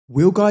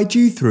We'll guide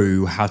you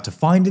through how to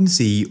find and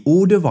see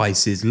all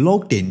devices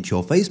logged into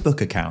your Facebook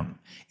account.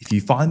 If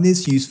you find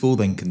this useful,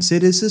 then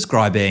consider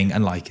subscribing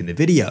and liking the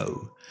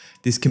video.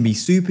 This can be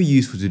super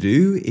useful to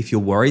do if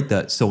you're worried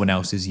that someone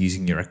else is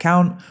using your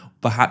account, or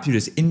perhaps you're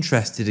just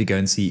interested to go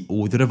and see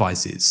all the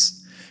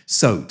devices.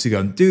 So to go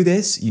and do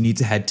this, you need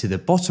to head to the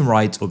bottom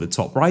right or the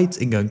top right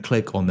and go and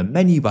click on the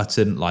menu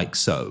button like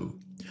so.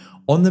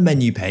 On the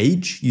menu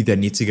page, you then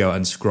need to go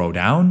and scroll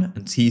down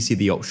until you see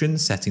the option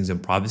Settings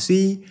and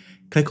Privacy.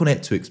 Click on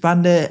it to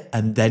expand it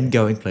and then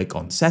go and click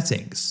on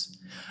Settings.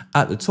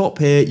 At the top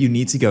here, you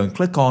need to go and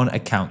click on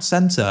Account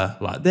Center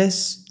like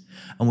this.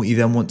 And what you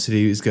then want to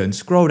do is go and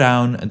scroll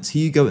down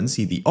until you go and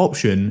see the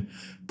option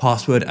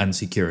Password and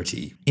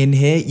Security. In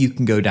here, you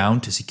can go down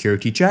to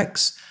Security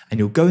Checks and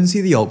you'll go and see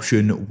the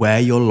option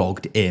where you're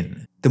logged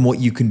in. Then what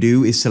you can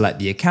do is select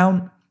the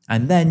account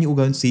and then you'll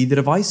go and see the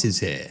devices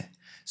here.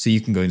 So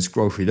you can go and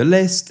scroll through the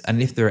list,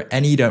 and if there are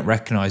any you don't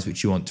recognize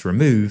which you want to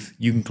remove,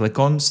 you can click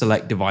on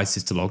Select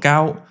Devices to log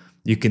out.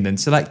 You can then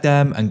select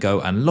them and go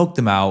and log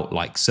them out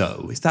like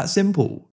so. It's that simple.